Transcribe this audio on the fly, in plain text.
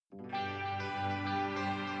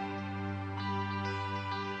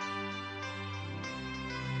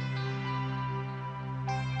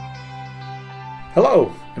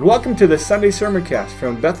Hello, and welcome to the Sunday Sermoncast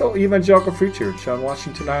from Bethel Evangelical Free Church on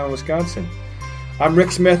Washington Island, Wisconsin. I'm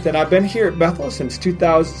Rick Smith, and I've been here at Bethel since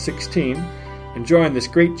 2016, enjoying this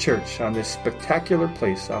great church on this spectacular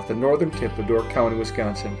place off the northern tip of Door County,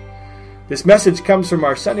 Wisconsin. This message comes from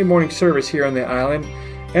our Sunday morning service here on the island,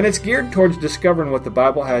 and it's geared towards discovering what the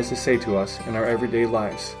Bible has to say to us in our everyday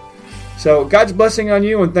lives. So, God's blessing on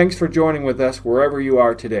you, and thanks for joining with us wherever you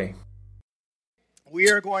are today. We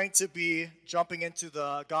are going to be jumping into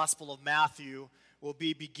the Gospel of Matthew. We'll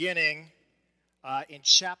be beginning in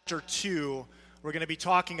chapter 2. We're going to be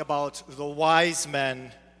talking about the wise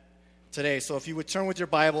men today. So if you would turn with your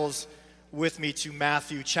Bibles with me to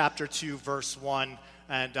Matthew chapter 2, verse 1.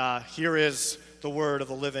 And here is the word of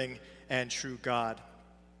the living and true God.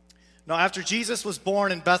 Now after Jesus was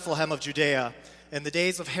born in Bethlehem of Judea, in the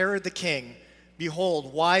days of Herod the king,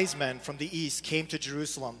 behold, wise men from the east came to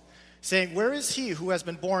Jerusalem, saying, "Where is he who has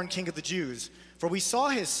been born King of the Jews? For we saw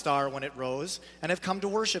his star when it rose, and have come to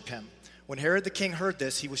worship him." When Herod the king heard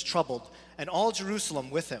this, he was troubled, and all Jerusalem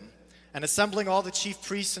with him. And assembling all the chief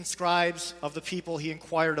priests and scribes of the people, he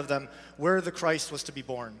inquired of them where the Christ was to be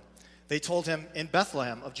born. They told him, "In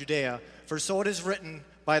Bethlehem of Judea, for so it is written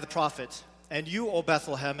by the prophet, 'And you, O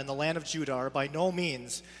Bethlehem, in the land of Judah, are by no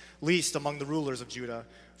means least among the rulers of Judah.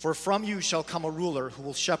 For from you shall come a ruler who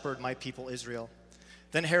will shepherd my people Israel.'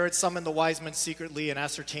 Then Herod summoned the wise men secretly and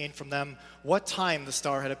ascertained from them what time the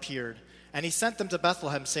star had appeared. And he sent them to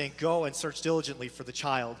Bethlehem, saying, 'Go and search diligently for the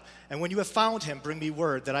child, and when you have found him, bring me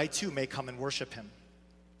word, that I too may come and worship him.'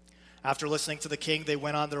 After listening to the king, they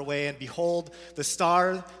went on their way, and behold, the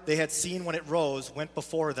star they had seen when it rose went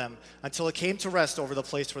before them, until it came to rest over the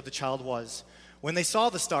place where the child was. When they saw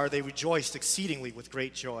the star, they rejoiced exceedingly with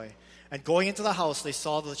great joy. And going into the house, they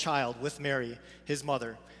saw the child with Mary, his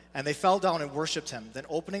mother. And they fell down and worshipped him. Then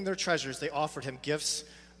opening their treasures, they offered him gifts,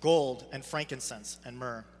 gold and frankincense and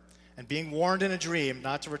myrrh. And being warned in a dream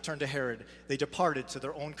not to return to Herod, they departed to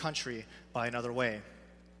their own country by another way."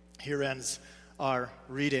 Here ends our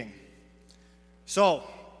reading. So,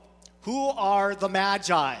 who are the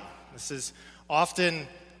Magi? This is often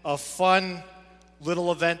a fun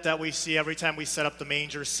little event that we see every time we set up the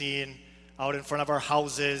manger scene out in front of our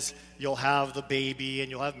houses. You'll have the baby, and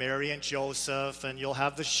you'll have Mary and Joseph, and you'll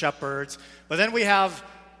have the shepherds. But then we have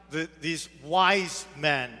these wise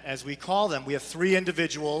men, as we call them. We have three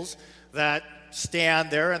individuals that stand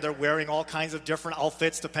there, and they're wearing all kinds of different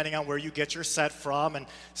outfits depending on where you get your set from. And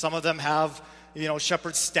some of them have,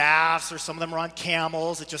 shepherd staffs, or some of them are on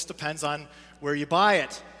camels. It just depends on where you buy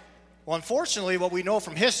it. Well, unfortunately, what we know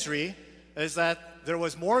from history is that there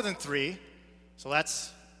was more than three, so that's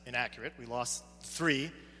inaccurate. We lost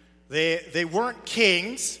three. They weren't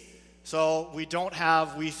kings, so we don't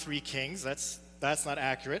have we three kings. That's not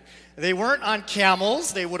accurate. They weren't on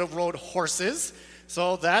camels. They would have rode horses,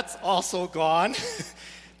 so that's also gone.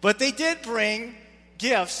 But they did bring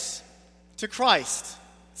gifts to Christ,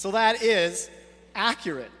 so that is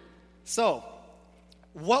accurate. So,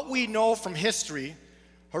 what we know from history,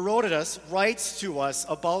 Herodotus writes to us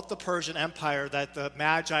about the Persian Empire that the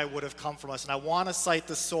Magi would have come from us. And I want to cite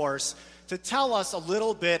the source to tell us a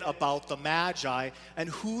little bit about the Magi and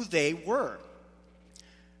who they were.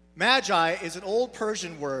 Magi is an old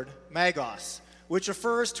Persian word, magos, which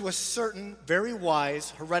refers to a certain very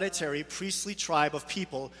wise, hereditary, priestly tribe of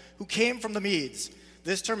people who came from the Medes.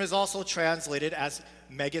 This term is also translated as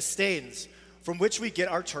Megistanes, from which we get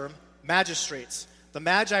our term magistrates. The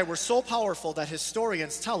Magi were so powerful that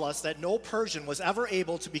historians tell us that no Persian was ever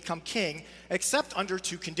able to become king except under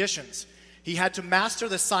two conditions. He had to master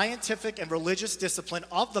the scientific and religious discipline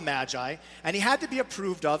of the Magi, and he had to be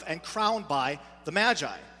approved of and crowned by the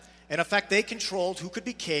Magi. In effect, they controlled who could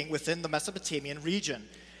be king within the Mesopotamian region.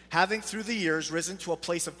 Having through the years risen to a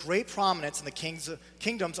place of great prominence in the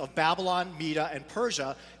kingdoms of Babylon, Media, and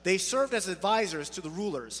Persia, they served as advisors to the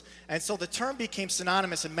rulers. And so the term became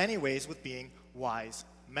synonymous in many ways with being wise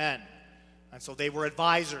men. And so they were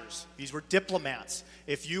advisors. These were diplomats.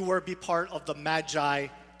 If you were to be part of the Magi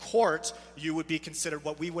court, you would be considered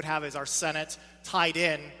what we would have as our Senate tied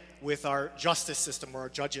in with our justice system or our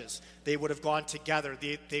judges. They would have gone together.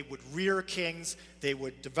 They would rear kings, they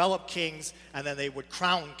would develop kings, and then they would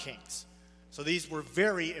crown kings. So these were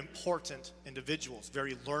very important individuals,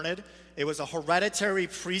 very learned. It was a hereditary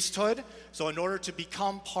priesthood. So in order to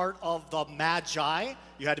become part of the Magi,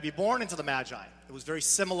 you had to be born into the Magi. It was very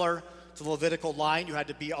similar to the Levitical line. You had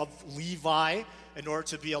to be of Levi in order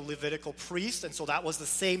to be a Levitical priest. And so that was the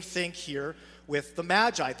same thing here with the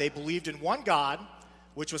Magi. They believed in one God,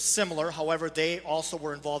 which was similar. However, they also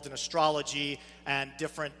were involved in astrology and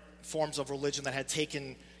different forms of religion that had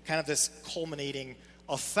taken kind of this culminating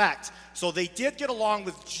effect. So they did get along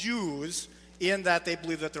with Jews in that they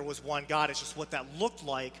believed that there was one God. It's just what that looked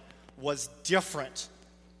like was different.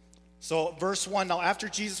 So verse 1, now after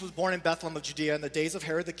Jesus was born in Bethlehem of Judea in the days of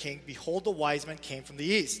Herod the king, behold, the wise men came from the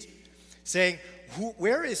east, saying,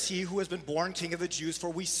 where is he who has been born king of the Jews? For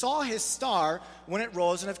we saw his star when it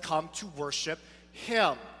rose and have come to worship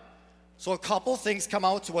him. So a couple things come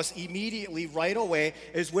out to us immediately right away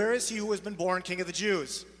is, where is he who has been born king of the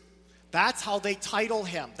Jews? That's how they title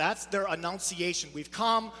him. That's their annunciation. We've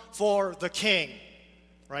come for the king,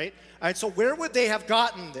 right? And so where would they have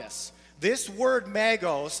gotten this? This word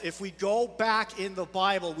magos, if we go back in the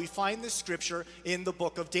Bible, we find this scripture in the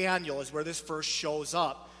book of Daniel is where this first shows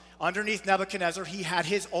up. Underneath Nebuchadnezzar, he had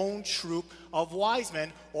his own troop of wise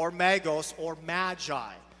men, or magos, or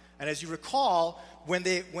magi. And as you recall, when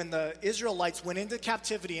the Israelites went into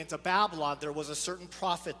captivity into Babylon, there was a certain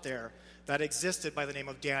prophet there that existed by the name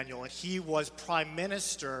of Daniel. And he was prime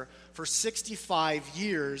minister for 65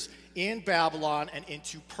 years in Babylon and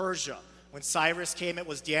into Persia. When Cyrus came, it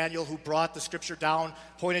was Daniel who brought the scripture down,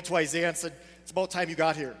 pointed to Isaiah and said, it's about time you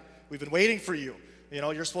got here. We've been waiting for you.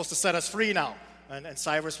 You're supposed to set us free now. And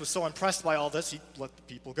Cyrus was so impressed by all this, he let the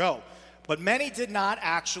people go. But many did not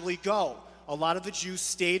actually go. A lot of the Jews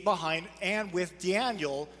stayed behind, and with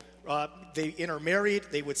Daniel, they intermarried.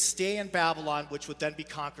 They would stay in Babylon, which would then be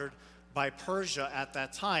conquered by Persia at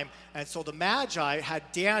that time. And so the Magi had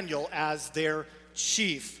Daniel as their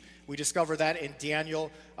chief. We discover that in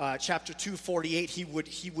Daniel chapter 2:48.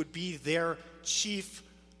 He would be their chief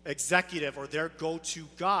executive or their go-to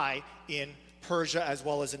guy in Persia as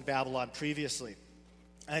well as in Babylon previously.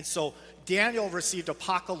 And so Daniel received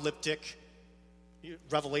apocalyptic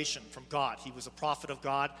revelation from God. He was a prophet of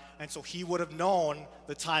God, and so he would have known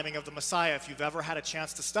the timing of the Messiah. If you've ever had a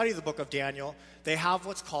chance to study the book of Daniel, they have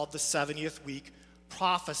what's called the 70th week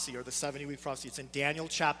prophecy, or the 70-week prophecy. It's in Daniel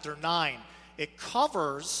chapter 9. It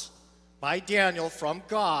covers, by Daniel from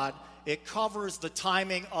God, it covers the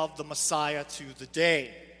timing of the Messiah to the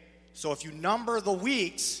day. So if you number the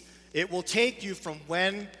weeks, it will take you from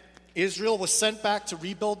when Israel was sent back to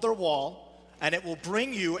rebuild their wall, and it will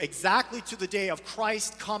bring you exactly to the day of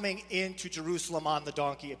Christ coming into Jerusalem on the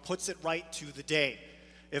donkey. It puts it right to the day.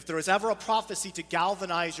 If there is ever a prophecy to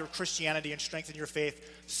galvanize your Christianity and strengthen your faith,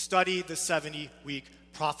 study the 70-week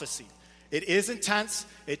prophecy. It is intense.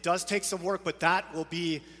 It does take some work, but that will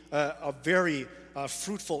be a very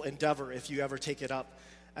fruitful endeavor if you ever take it up.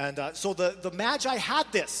 And so the Magi had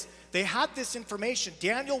this. They had this information.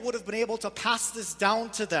 Daniel would have been able to pass this down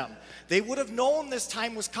to them. They would have known this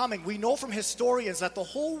time was coming. We know from historians that the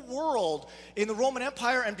whole world in the Roman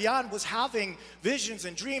Empire and beyond was having visions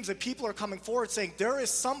and dreams, and people are coming forward saying, there is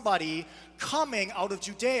somebody coming out of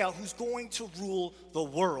Judea who's going to rule the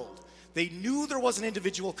world. They knew there was an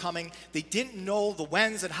individual coming. They didn't know the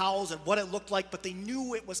whens and hows and what it looked like, but they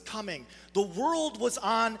knew it was coming. The world was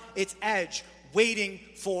on its edge, waiting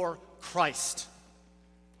for Christ.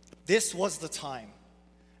 This was the time.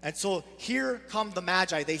 And so here come the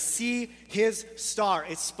Magi. They see his star.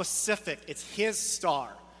 It's specific. It's his star.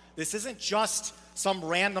 This isn't just some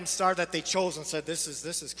random star that they chose and said, this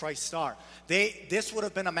is Christ's star. This would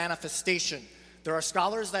have been a manifestation. There are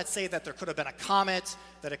scholars that say that there could have been a comet,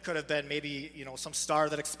 that it could have been maybe, some star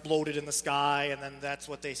that exploded in the sky, and then that's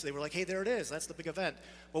what they were like, hey, there it is. That's the big event.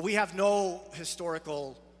 But we have no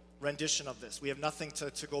historical rendition of this. We have nothing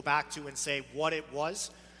to go back to and say what it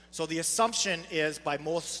was. So the assumption is, by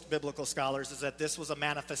most biblical scholars, is that this was a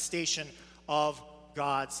manifestation of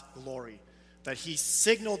God's glory. That he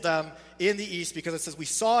signaled them in the east, because it says we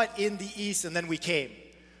saw it in the east and then we came.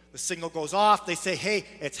 The signal goes off. They say, hey,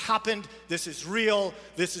 it's happened. This is real.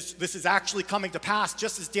 This is actually coming to pass,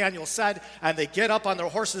 just as Daniel said. And they get up on their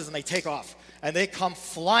horses and they take off. And they come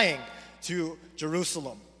flying to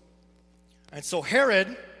Jerusalem. And so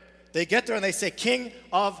Herod, they get there and they say, King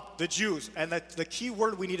of the Jews. And the key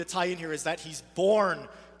word we need to tie in here is that he's born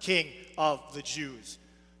King of the Jews.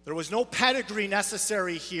 There was no pedigree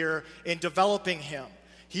necessary here in developing him.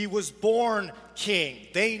 He was born king.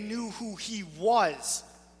 They knew who he was.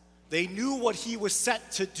 They knew what he was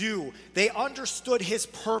set to do. They understood his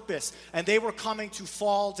purpose, and they were coming to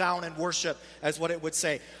fall down and worship, as what it would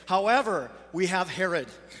say. However, we have Herod,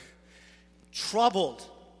 troubled.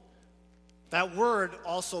 That word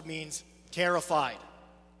also means terrified,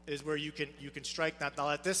 is where you can strike that. Now,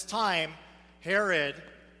 at this time, Herod,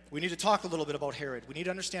 we need to talk a little bit about Herod. We need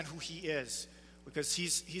to understand who he is, because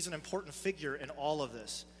he's an important figure in all of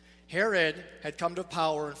this. Herod had come to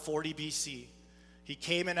power in 40 BC. He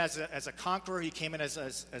came in as a conqueror. He came in as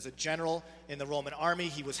a general in the Roman army.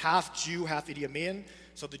 He was half Jew, half Idumean.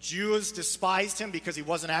 So the Jews despised him because he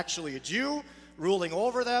wasn't actually a Jew, ruling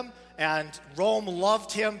over them, and Rome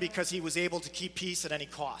loved him because he was able to keep peace at any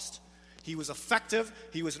cost. He was effective,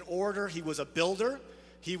 he was an orator, he was a builder.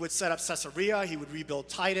 He would set up Caesarea, he would rebuild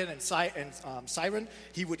Titan and Cyrene,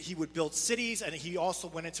 he would build cities, and he also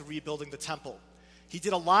went into rebuilding the temple. He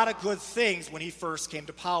did a lot of good things when he first came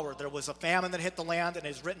to power. There was a famine that hit the land, and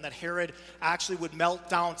it's written that Herod actually would melt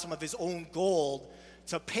down some of his own gold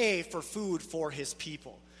to pay for food for his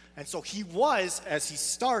people. And so he was, as he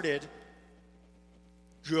started,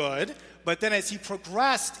 good, but then as he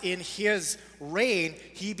progressed in his reign,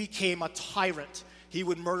 he became a tyrant. He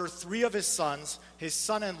would murder 3 of his sons, his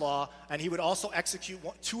son-in-law, and he would also execute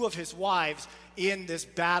 2 of his wives in this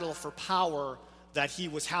battle for power that he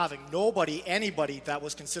was having. Anybody that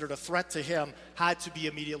was considered a threat to him had to be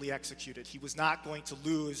immediately executed. He was not going to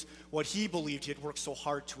lose what he believed he had worked so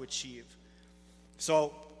hard to achieve.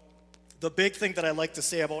 So the big thing that I like to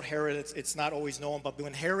say about Herod, it's not always known, but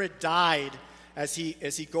when Herod died, as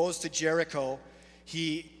he goes to Jericho,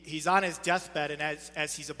 he's on his deathbed, and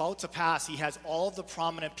as he's about to pass, he has all of the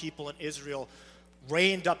prominent people in Israel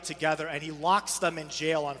reined up together, and he locks them in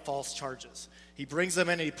jail on false charges. He brings them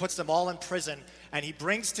in and he puts them all in prison, and he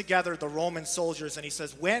brings together the Roman soldiers, and he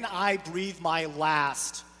says, when I breathe my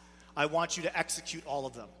last, I want you to execute all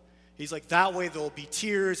of them. He's like, that way there will be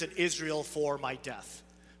tears in Israel for my death,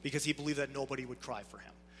 because he believed that nobody would cry for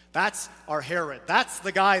him. That's our Herod. That's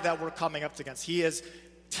the guy that we're coming up against. He is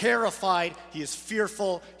terrified, he is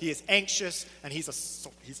fearful, he is anxious, and he's a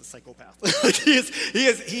psychopath. Like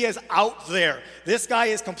he is out there. This guy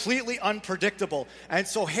is completely unpredictable. And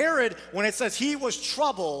so Herod, when it says he was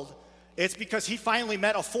troubled, it's because he finally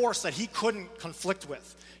met a force that he couldn't conflict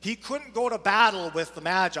with. He couldn't go to battle with the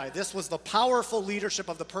Magi. This was the powerful leadership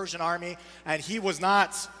of the Persian army, and he was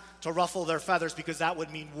not to ruffle their feathers, because that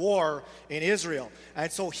would mean war in Israel.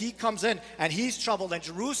 And so he comes in, and he's troubled, and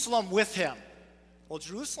Jerusalem with him. Well,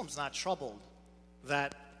 Jerusalem's not troubled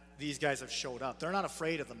that these guys have showed up. They're not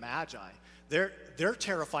afraid of the Magi. They're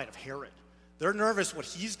terrified of Herod. They're nervous what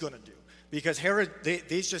he's going to do, because Herod,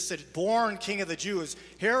 they just said, born king of the Jews.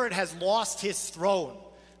 Herod has lost his throne.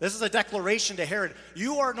 This is a declaration to Herod.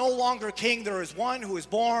 You are no longer king. There is one who is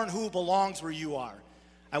born who belongs where you are.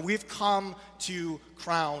 And we've come to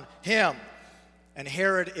crown him. And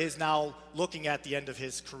Herod is now looking at the end of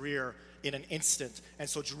his career in an instant. And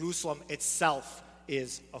so Jerusalem itself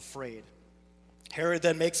is afraid. Herod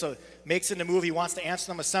then makes it a move. He wants to answer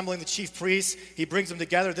them, assembling the chief priests. He brings them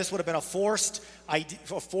together. This would have been a forced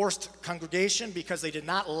congregation, because they did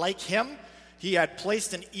not like him. He had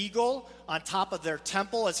placed an eagle on top of their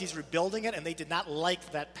temple as he's rebuilding it, and they did not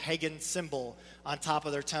like that pagan symbol on top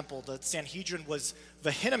of their temple. The Sanhedrin was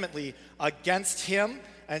vehemently against him,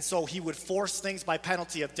 and so he would force things by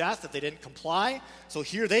penalty of death if they didn't comply. So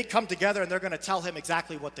here they come together, and they're going to tell him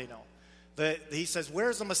exactly what they know. He says,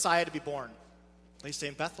 where's the Messiah to be born? They say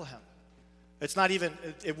in Bethlehem.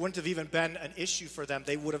 It wouldn't have even been an issue for them.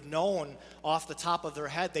 They would have known off the top of their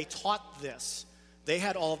head. They taught this. They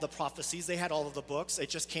had all of the prophecies. They had all of the books. It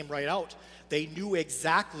just came right out. They knew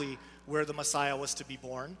exactly where the Messiah was to be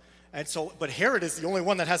born. And so, but Herod is the only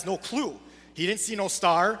one that has no clue. He didn't see no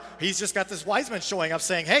star. He's just got this wise man showing up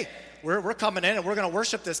saying, hey, we're coming in and we're going to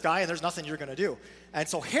worship this guy, and there's nothing you're going to do. And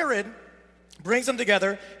so Herod brings them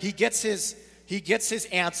together. He gets his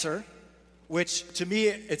answer, which to me,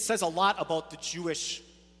 it says a lot about the Jewish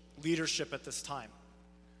leadership at this time.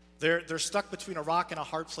 They're stuck between a rock and a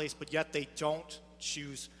hard place, but yet they don't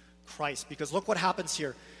choose Christ. Because look what happens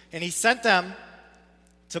here. And he sent them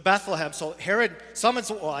to Bethlehem. So Herod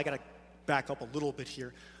summons, I got to back up a little bit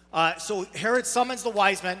here. So Herod summons the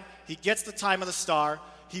wise men. He gets the time of the star.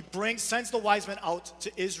 He sends the wise men out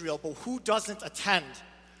to Israel. But who doesn't attend?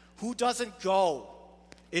 Who doesn't go?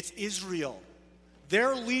 It's Israel.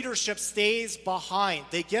 Their leadership stays behind.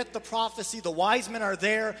 They get the prophecy. The wise men are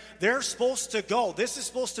there. They're supposed to go. This is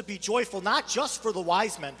supposed to be joyful, not just for the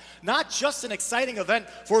wise men, not just an exciting event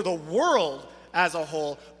for the world as a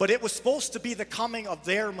whole, but it was supposed to be the coming of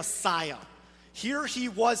their Messiah. Here he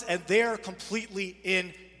was, and they're completely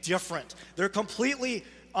indifferent. They're completely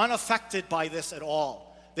unaffected by this at all.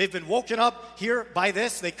 They've been woken up here by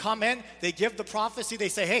this. They come in, they give the prophecy. They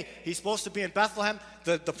say, hey, he's supposed to be in Bethlehem.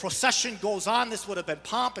 The procession goes on. This would have been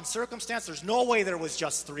pomp and circumstance. There's no way there was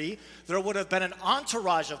just 3. There would have been an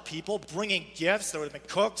entourage of people bringing gifts. There would have been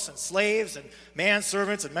cooks and slaves and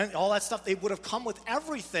manservants and men, all that stuff. They would have come with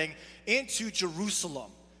everything into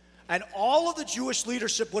Jerusalem. And all of the Jewish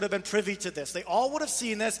leadership would have been privy to this. They all would have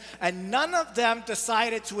seen this, and none of them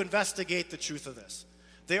decided to investigate the truth of this.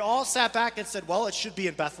 They all sat back and said, well, it should be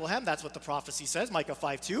in Bethlehem. That's what the prophecy says, Micah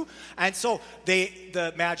 5:2. And so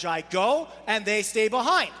the Magi go, and they stay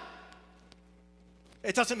behind.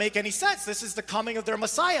 It doesn't make any sense. This is the coming of their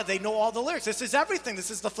Messiah. They know all the lyrics. This is everything. This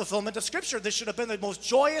is the fulfillment of Scripture. This should have been the most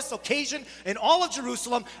joyous occasion in all of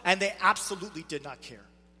Jerusalem, and they absolutely did not care.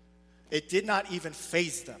 It did not even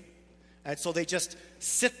faze them. And so they just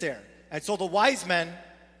sit there. And so the wise men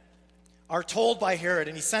are told by Herod,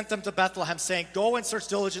 and he sent them to Bethlehem, saying, "Go and search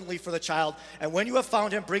diligently for the child, and when you have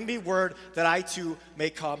found him, bring me word that I too may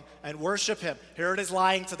come and worship him." Herod is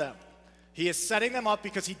lying to them. He is setting them up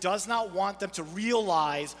because he does not want them to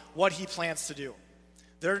realize what he plans to do.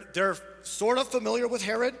 They're sort of familiar with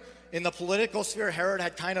Herod. In the political sphere, Herod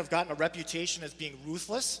had kind of gotten a reputation as being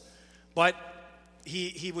ruthless, but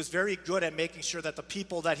he was very good at making sure that the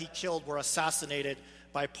people that he killed were assassinated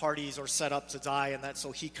by parties or set up to die, and that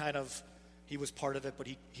so he was part of it, but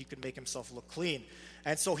he could make himself look clean.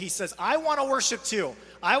 And so he says, "I want to worship too.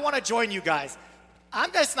 I want to join you guys.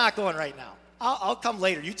 I'm just not going right now. I'll come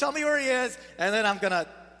later. You tell me where he is, and then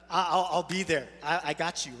I'll be there. I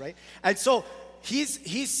got you," right? And so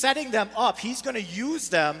he's setting them up. He's going to use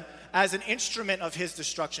them as an instrument of his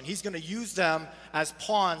destruction. He's going to use them as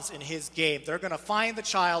pawns in his game. They're going to find the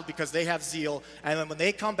child because they have zeal, and then when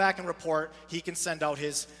they come back and report, he can send out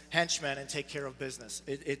his henchmen and take care of business.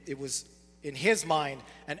 It was, in his mind,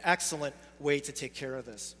 an excellent way to take care of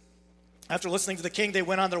this. After listening to the king, they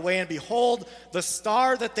went on their way, and behold, the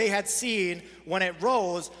star that they had seen when it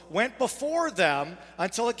rose went before them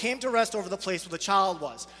until it came to rest over the place where the child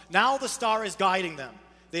was. Now the star is guiding them.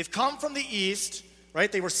 They've come from the east, right?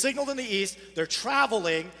 They were signaled in the east. They're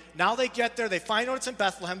traveling. Now they get there. They find out it's in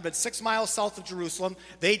Bethlehem, but 6 miles south of Jerusalem.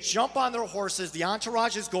 They jump on their horses. The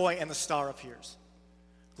entourage is going, and the star appears.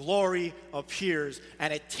 Glory appears,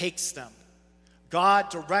 and it takes them. God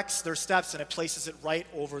directs their steps, and it places it right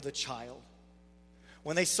over the child.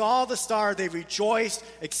 When they saw the star, they rejoiced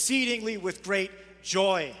exceedingly with great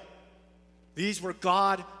joy. These were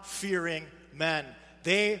God-fearing men.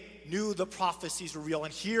 They knew the prophecies were real,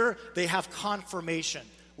 and here they have confirmation.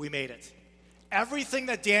 We made it. Everything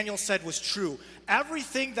that Daniel said was true.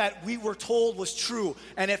 Everything that we were told was true.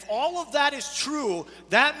 And if all of that is true,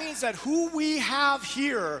 that means that who we have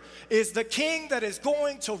here is the king that is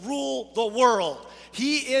going to rule the world.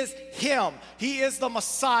 He is him. He is the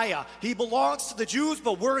Messiah. He belongs to the Jews,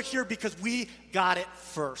 but we're here because we got it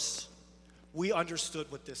first. We understood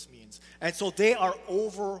what this means. And so they are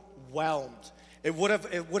overwhelmed. It would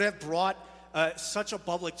have brought such a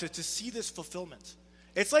public to see this fulfillment.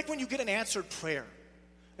 It's like when you get an answered prayer.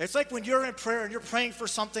 It's like when you're in prayer and you're praying for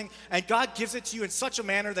something and God gives it to you in such a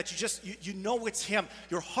manner that you know it's him.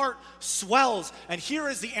 Your heart swells, and here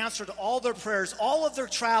is the answer to all their prayers, all of their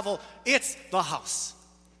travel. It's the house,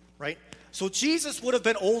 right? So Jesus would have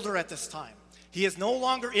been older at this time. He is no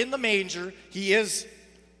longer in the manger. He is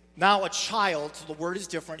now a child, so the word is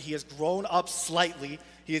different. He has grown up slightly.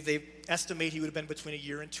 They estimate he would have been between 1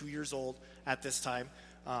 year and 2 years old at this time.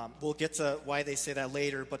 We'll get to why they say that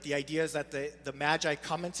later, but the idea is that the Magi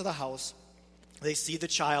come into the house, they see the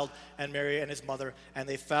child and Mary and his mother, and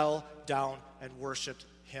they fell down and worshiped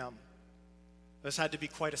him. This had to be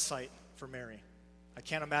quite a sight for Mary. I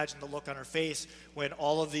can't imagine the look on her face when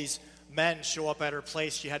all of these men show up at her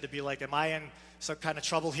place. She had to be like, "Am I in some kind of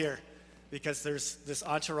trouble here?" Because there's this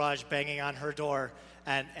entourage banging on her door,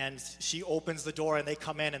 and she opens the door, and they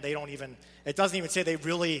come in, and it doesn't even say they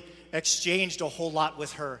really exchanged a whole lot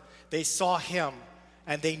with her. They saw him,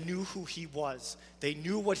 and they knew who he was. They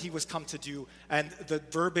knew what he was come to do, and the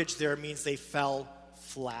verbiage there means they fell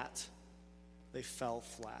flat. They fell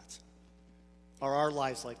flat. Are our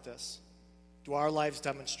lives like this? Do our lives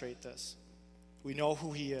demonstrate this? We know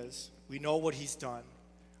who he is. We know what he's done.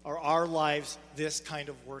 Are our lives this kind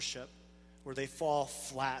of worship where they fall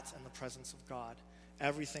flat in the presence of God?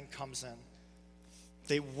 Everything comes in.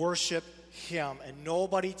 They worship him, and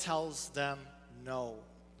nobody tells them no.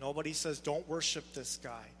 Nobody says, "Don't worship this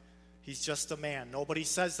guy. He's just a man." Nobody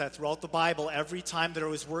says that. Throughout the Bible, every time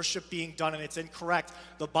there is worship being done and it's incorrect,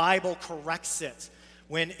 the Bible corrects it.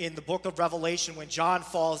 When in the book of Revelation, when John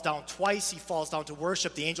falls down twice, he falls down to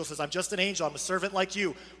worship. The angel says, "I'm just an angel. I'm a servant like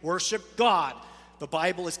you. Worship God." The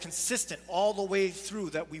Bible is consistent all the way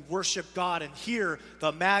through that we worship God. And here,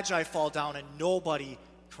 the Magi fall down and nobody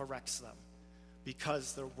corrects them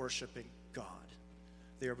because they're worshiping God.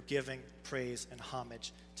 They are giving praise and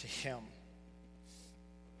homage to him.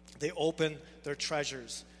 They open their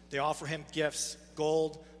treasures. They offer him gifts,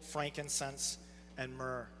 gold, frankincense, and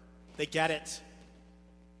myrrh. They get it.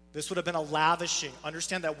 This would have been a lavishing.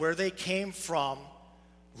 Understand that where they came from,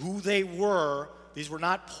 who they were, these were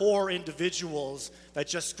not poor individuals that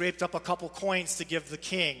just scraped up a couple coins to give the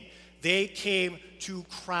king. They came to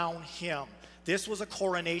crown him. This was a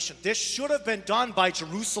coronation. This should have been done by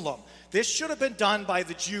Jerusalem. This should have been done by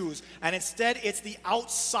the Jews. And instead, it's the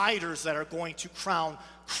outsiders that are going to crown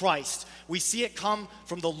Christ. We see it come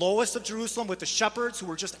from the lowest of Jerusalem with the shepherds who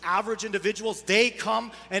were just average individuals. They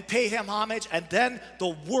come and pay him homage, and then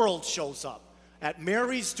the world shows up. At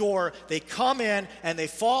Mary's door, they come in and they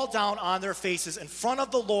fall down on their faces in front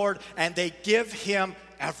of the Lord, and they give him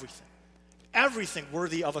everything. Everything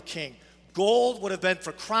worthy of a king. Gold would have been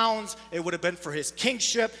for crowns. It would have been for his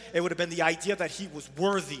kingship. It would have been the idea that he was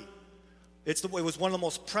worthy. It was one of the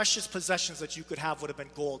most precious possessions that you could have would have been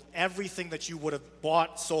gold. Everything that you would have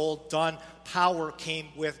bought, sold, done, power came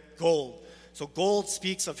with gold. So gold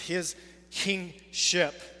speaks of his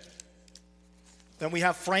kingship. Then we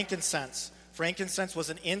have frankincense. Frankincense was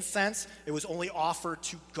an incense. It was only offered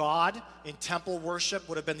to God in temple worship,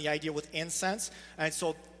 would have been the idea with incense. And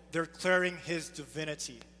so they're declaring his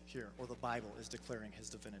divinity here, or the Bible is declaring his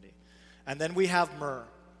divinity. And then we have myrrh.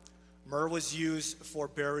 Myrrh was used for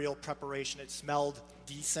burial preparation. It smelled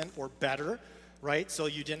decent or better, right? So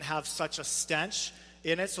you didn't have such a stench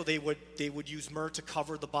in it, so they would use myrrh to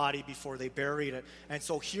cover the body before they buried it. And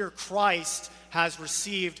so here Christ has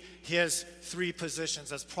received his three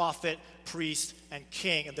positions as prophet, priest, and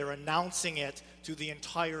king, and they're announcing it to the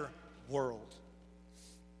entire world.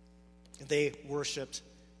 And they worshiped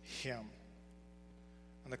him.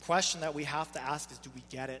 And the question that we have to ask is, do we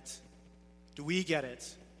get it? Do we get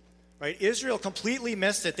it? Right? Israel completely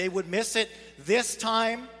missed it. They would miss it this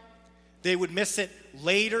time. They would miss it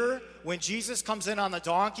later when Jesus comes in on the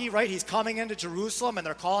donkey, right? He's coming into Jerusalem and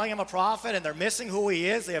they're calling him a prophet and they're missing who he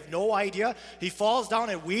is. They have no idea. He falls down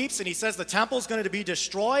and weeps and he says the temple's going to be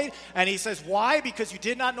destroyed. And he says, why? Because you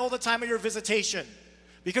did not know the time of your visitation.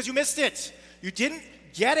 Because you missed it. You didn't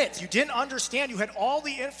get it. You didn't understand. You had all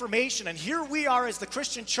the information. And here we are as the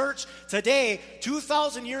Christian church today,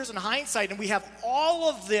 2,000 years in hindsight, and we have all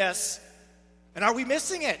of this. And are we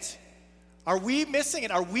missing it? Are we missing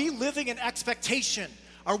it? Are we living in expectation?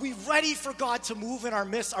 Are we ready for God to move in our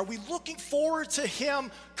midst? Are we looking forward to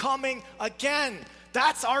him coming again?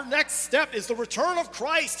 That's our next step, is the return of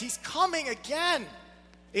Christ. He's coming again.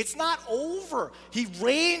 It's not over. He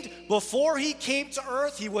reigned before he came to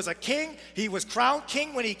earth. He was a king. He was crowned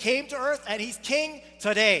king when he came to earth, and he's king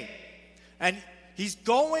today. And he's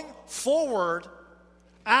going forward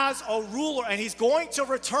as a ruler, and he's going to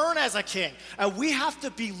return as a king. And we have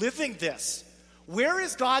to be living this. Where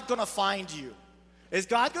is God going to find you? Is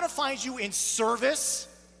God going to find you in service,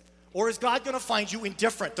 or is God going to find you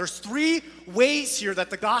indifferent? There's three ways here that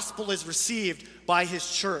the gospel is received by his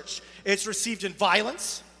church. It's received in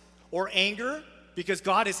violence or anger, because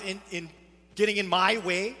God is in getting in my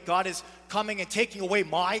way. God is coming and taking away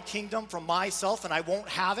my kingdom from myself, and I won't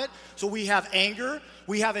have it. So we have anger.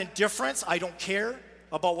 We have indifference. I don't care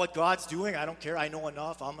about what God's doing. I don't care. I know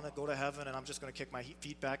enough. I'm going to go to heaven, and I'm just going to kick my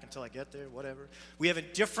feet back until I get there, whatever. We have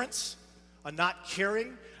indifference, a not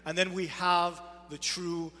caring, and then we have the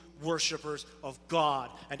true worshipers of God.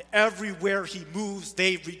 And everywhere he moves,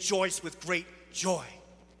 they rejoice with great joy.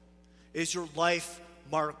 Is your life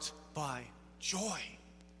marked by joy?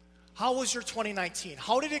 How was your 2019?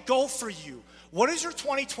 How did it go for you? What does your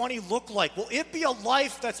 2020 look like? Will it be a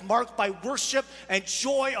life that's marked by worship and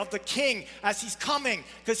joy of the King as he's coming?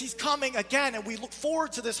 Because he's coming again, and we look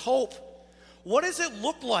forward to this hope. What does it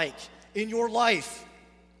look like in your life?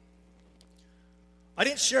 I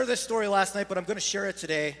didn't share this story last night, but I'm going to share it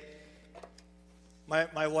today.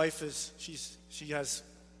 My wife she's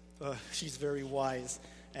very wise,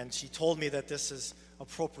 and she told me that this is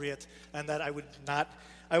appropriate and that I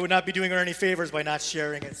would not be doing her any favors by not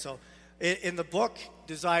sharing it. So in the book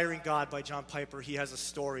Desiring God by John Piper, he has a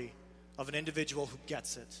story of an individual who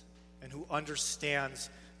gets it and who understands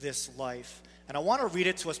this life. And I want to read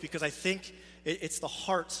it to us because I think it's the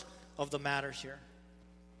heart of the matter here.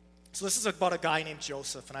 So this is about a guy named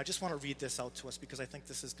Joseph, and I just want to read this out to us because I think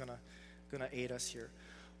this is going to aid us here.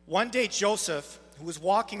 One day, Joseph, who was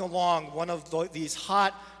walking along one of these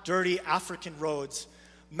hot, dirty African roads,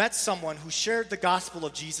 met someone who shared the gospel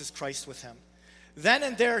of Jesus Christ with him. Then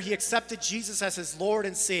and there, he accepted Jesus as his Lord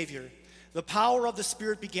and Savior. The power of the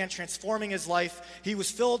Spirit began transforming his life. He was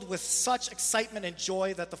filled with such excitement and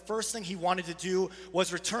joy that the first thing he wanted to do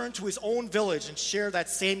was return to his own village and share that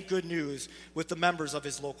same good news with the members of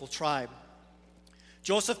his local tribe.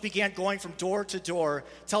 Joseph began going from door to door,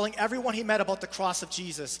 telling everyone he met about the cross of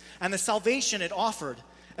Jesus and the salvation it offered,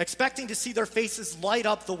 expecting to see their faces light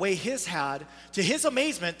up the way his had. To his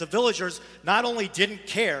amazement, the villagers not only didn't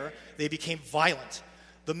care, they became violent.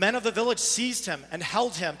 The men of the village seized him and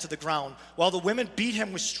held him to the ground, while the women beat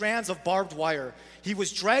him with strands of barbed wire. He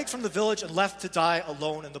was dragged from the village and left to die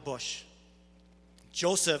alone in the bush.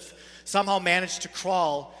 Joseph somehow managed to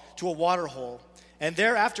crawl to a water hole, and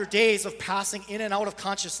there, after days of passing in and out of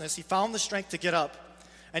consciousness, he found the strength to get up,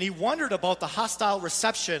 and he wondered about the hostile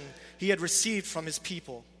reception he had received from his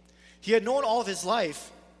people. He had known all of his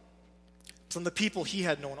life from the people he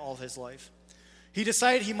had known all of his life. He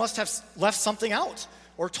decided he must have left something out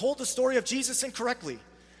or told the story of Jesus incorrectly.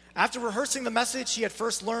 After rehearsing the message he had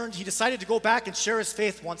first learned, he decided to go back and share his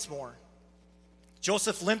faith once more.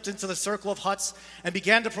 Joseph limped into the circle of huts and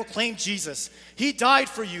began to proclaim Jesus. He died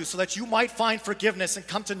for you so that you might find forgiveness and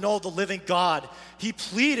come to know the living God. He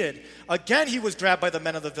pleaded. Again he was grabbed by the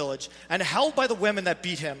men of the village and held by the women that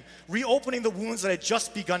beat him, reopening the wounds that had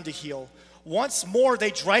just begun to heal. Once more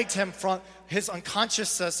they dragged him from his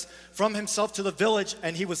unconsciousness from himself to the village,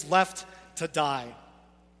 and he was left to die.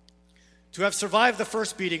 To have survived the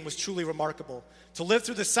first beating was truly remarkable. To live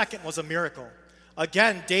through the second was a miracle.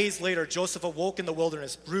 Again, days later, Joseph awoke in the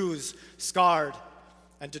wilderness, bruised, scarred,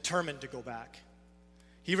 and determined to go back.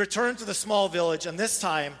 He returned to the small village, and this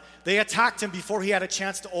time they attacked him before he had a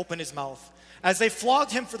chance to open his mouth. As they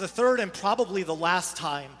flogged him for the third and probably the last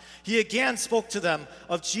time, he again spoke to them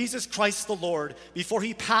of Jesus Christ the Lord before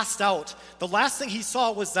he passed out. The last thing he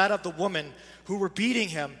saw was that of the woman who were beating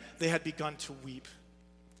him. They had begun to weep.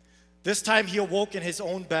 This time he awoke in his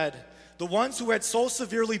own bed. The ones who had so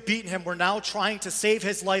severely beaten him were now trying to save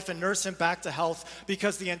his life and nurse him back to health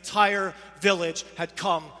because the entire village had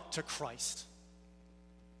come to Christ.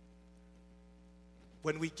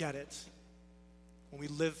 When we get it, when we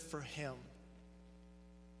live for him,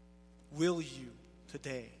 will you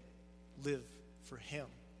today live for him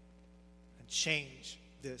and change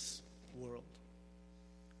this world?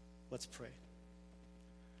 Let's pray.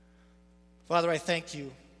 Father, I thank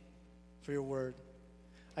you for your word.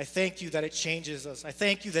 I thank you that it changes us. I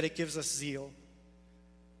thank you that it gives us zeal.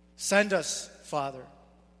 Send us, Father.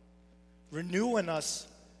 Renew in us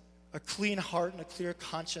a clean heart and a clear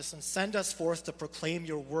conscience, and send us forth to proclaim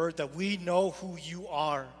your word, that we know who you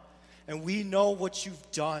are and we know what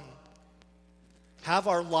you've done. Have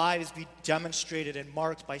our lives be demonstrated and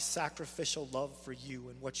marked by sacrificial love for you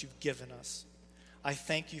and what you've given us. I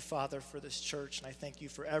thank you, Father, for this church, and I thank you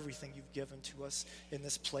for everything you've given to us in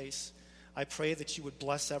this place. I pray that you would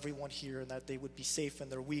bless everyone here and that they would be safe in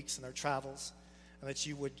their weeks and their travels, and that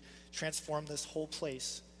you would transform this whole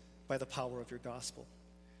place by the power of your gospel.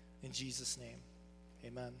 In Jesus' name,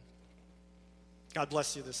 amen. God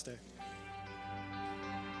bless you this day.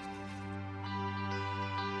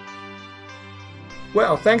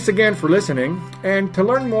 Well, thanks again for listening. And to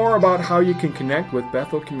learn more about how you can connect with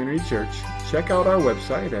Bethel Community Church, check out our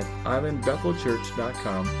website at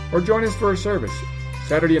islandbethelchurch.com or join us for a service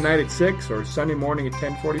Saturday night at 6 or Sunday morning at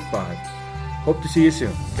 10:45. Hope to see you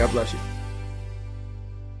soon. God bless you.